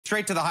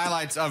Straight to the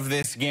highlights of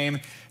this game.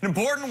 An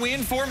important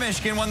win for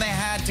Michigan, one they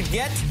had to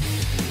get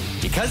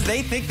because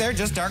they think they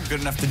just aren't good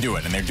enough to do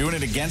it. And they're doing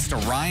it against a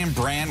Ryan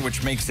Brand,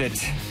 which makes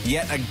it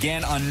yet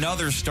again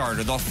another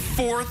starter. The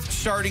fourth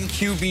starting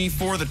QB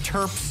for the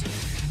Terps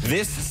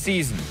this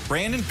season.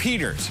 Brandon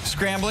Peters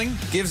scrambling,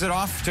 gives it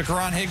off to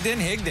Karan Higdon.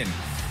 Higdon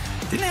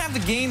didn't have the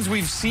gains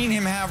we've seen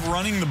him have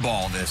running the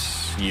ball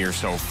this year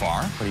so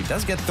far, but he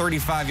does get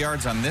 35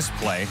 yards on this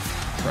play.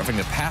 Roughing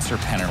the passer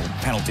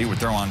penalty would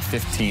throw on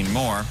 15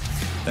 more.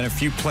 Then a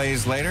few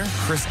plays later,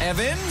 Chris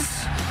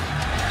Evans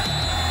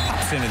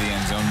pops into the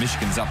end zone.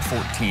 Michigan's up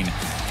 14-0.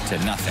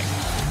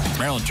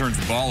 Maryland turns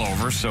the ball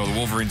over, so the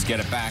Wolverines get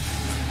it back.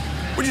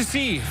 What did you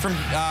see from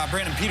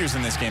Brandon Peters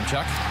in this game,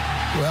 Chuck?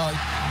 Well,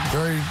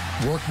 very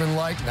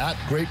workmanlike, not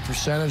great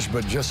percentage,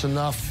 but just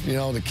enough,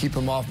 to keep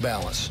him off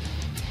balance.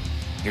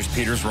 Here's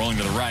Peters rolling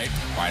to the right.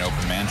 Wide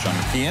open man, Sean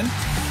McKeon.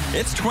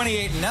 It's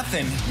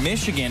 28-0.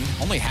 Michigan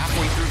only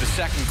halfway through the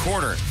second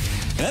quarter.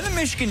 And then the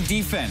Michigan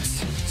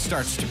defense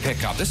starts to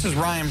pick up. This is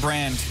Ryan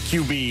Brand,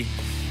 QB.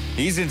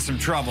 He's in some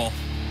trouble.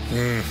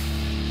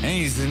 And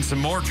he's in some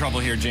more trouble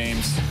here,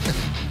 James.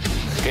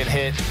 Get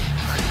hit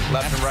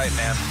left and right,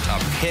 man. A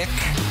pick.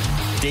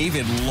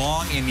 David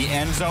Long in the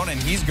end zone,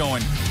 and he's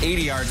going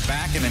 80 yards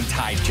back. And then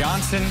Ty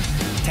Johnson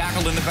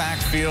tackled in the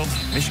backfield.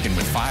 Michigan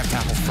with 5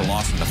 tackles for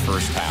loss in the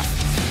first half.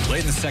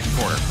 Late in the second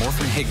quarter, more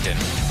from Higdon.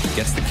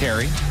 Gets the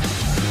carry.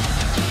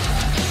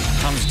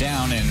 Comes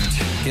down and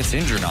gets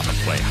injured on the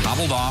play.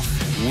 Hobbled off,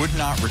 would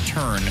not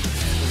return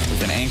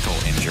with an ankle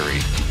injury.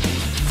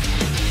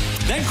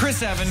 Then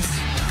Chris Evans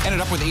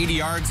ended up with 80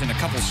 yards and a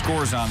couple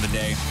scores on the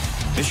day.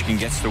 Michigan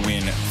gets the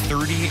win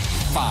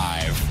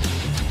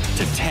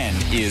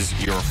 35-10 is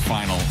your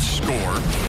final score.